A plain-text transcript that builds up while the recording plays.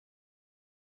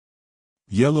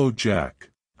Yellow Jack: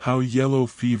 How Yellow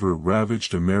Fever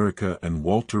Ravaged America and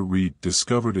Walter Reed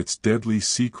Discovered Its Deadly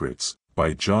Secrets,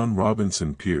 by John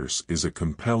Robinson Pierce, is a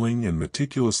compelling and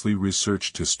meticulously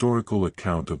researched historical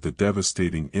account of the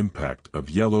devastating impact of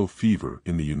yellow fever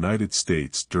in the United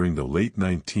States during the late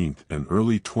 19th and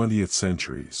early 20th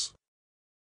centuries.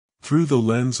 Through the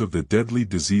lens of the deadly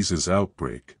disease's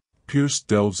outbreak, Pierce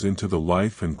delves into the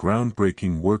life and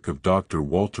groundbreaking work of Dr.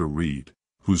 Walter Reed,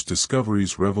 whose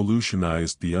discoveries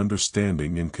revolutionized the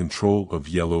understanding and control of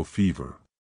yellow fever.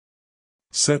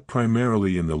 Set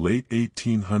primarily in the late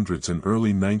 1800s and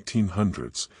early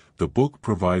 1900s, the book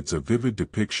provides a vivid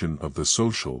depiction of the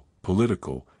social,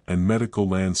 political, and medical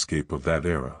landscape of that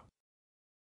era.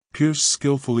 Pierce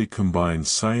skillfully combines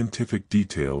scientific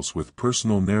details with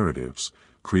personal narratives,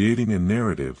 creating a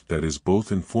narrative that is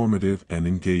both informative and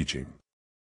engaging.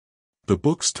 The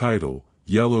book's title,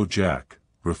 Yellow Jack,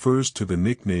 refers to the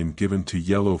nickname given to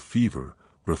yellow fever,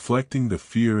 reflecting the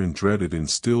fear and dread it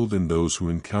instilled in those who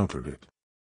encountered it.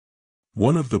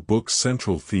 One of the book's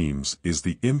central themes is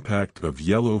the impact of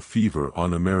yellow fever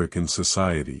on American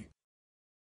society.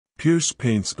 Pierce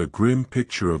paints a grim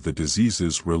picture of the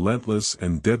disease's relentless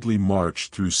and deadly march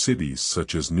through cities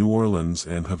such as New Orleans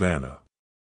and Havana.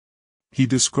 He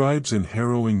describes in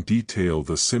harrowing detail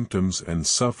the symptoms and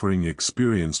suffering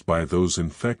experienced by those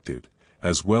infected,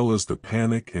 as well as the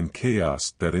panic and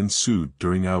chaos that ensued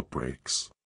during outbreaks.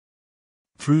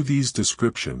 Through these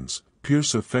descriptions,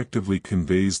 Pierce effectively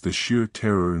conveys the sheer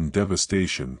terror and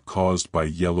devastation caused by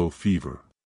yellow fever.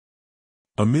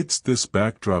 Amidst this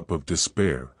backdrop of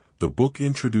despair, the book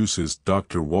introduces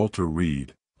Dr. Walter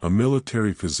Reed, a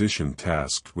military physician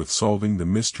tasked with solving the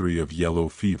mystery of yellow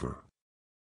fever.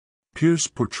 Pierce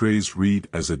portrays Reed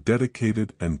as a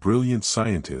dedicated and brilliant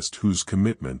scientist whose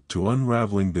commitment to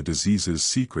unraveling the disease's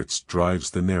secrets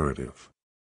drives the narrative.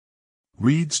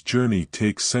 Reed's journey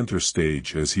takes center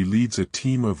stage as he leads a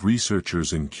team of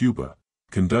researchers in Cuba,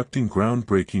 conducting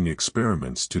groundbreaking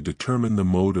experiments to determine the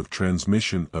mode of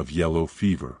transmission of yellow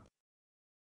fever.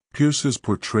 Pierce's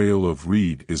portrayal of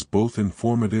Reed is both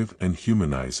informative and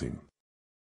humanizing.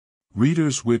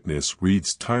 Readers witness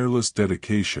Reed's tireless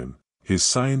dedication, his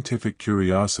scientific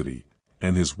curiosity,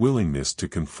 and his willingness to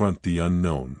confront the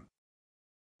unknown.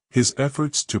 His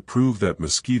efforts to prove that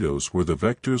mosquitoes were the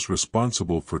vectors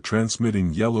responsible for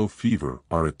transmitting yellow fever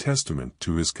are a testament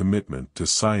to his commitment to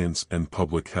science and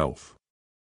public health.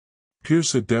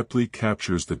 Pierce adeptly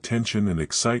captures the tension and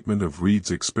excitement of Reed's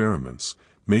experiments,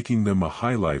 making them a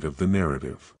highlight of the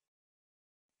narrative.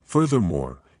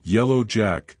 Furthermore, Yellow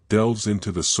Jack delves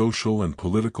into the social and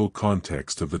political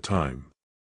context of the time.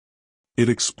 It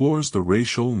explores the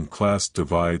racial and class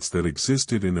divides that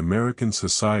existed in American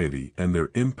society and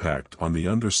their impact on the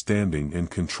understanding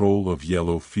and control of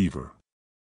yellow fever.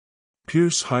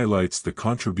 Pierce highlights the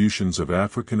contributions of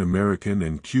African American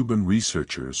and Cuban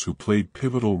researchers who played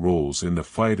pivotal roles in the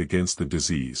fight against the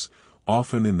disease,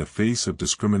 often in the face of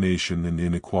discrimination and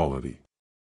inequality.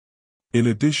 In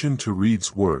addition to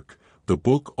Reed's work, the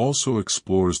book also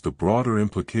explores the broader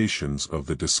implications of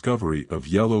the discovery of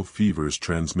yellow fever's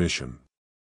transmission.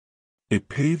 It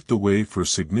paved the way for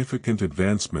significant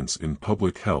advancements in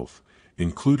public health,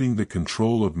 including the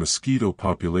control of mosquito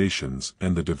populations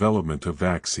and the development of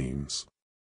vaccines.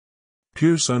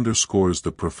 Pierce underscores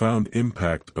the profound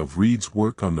impact of Reed's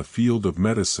work on the field of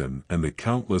medicine and the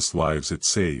countless lives it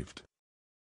saved.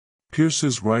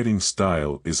 Pierce's writing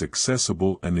style is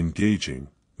accessible and engaging,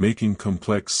 making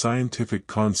complex scientific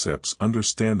concepts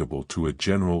understandable to a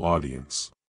general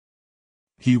audience.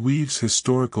 He weaves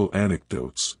historical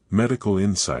anecdotes, medical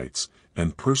insights,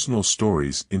 and personal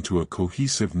stories into a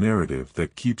cohesive narrative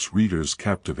that keeps readers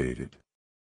captivated.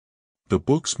 The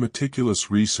book's meticulous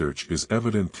research is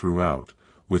evident throughout,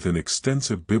 with an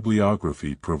extensive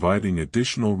bibliography providing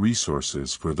additional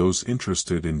resources for those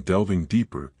interested in delving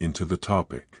deeper into the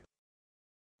topic.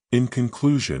 In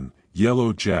conclusion,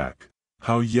 Yellow Jack: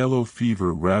 How Yellow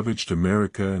Fever Ravaged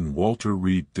America and Walter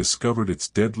Reed Discovered Its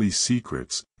Deadly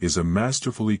Secrets, is a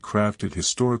masterfully crafted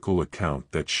historical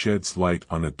account that sheds light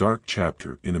on a dark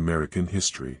chapter in American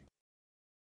history.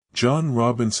 John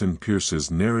Robinson Pierce's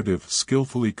narrative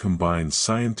skillfully combines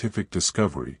scientific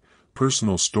discovery,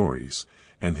 personal stories,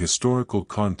 and historical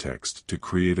context to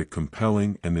create a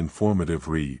compelling and informative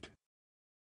read.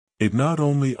 It not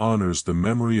only honors the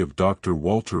memory of Dr.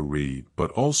 Walter Reed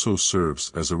but also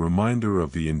serves as a reminder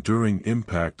of the enduring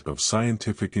impact of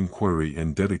scientific inquiry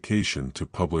and dedication to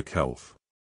public health.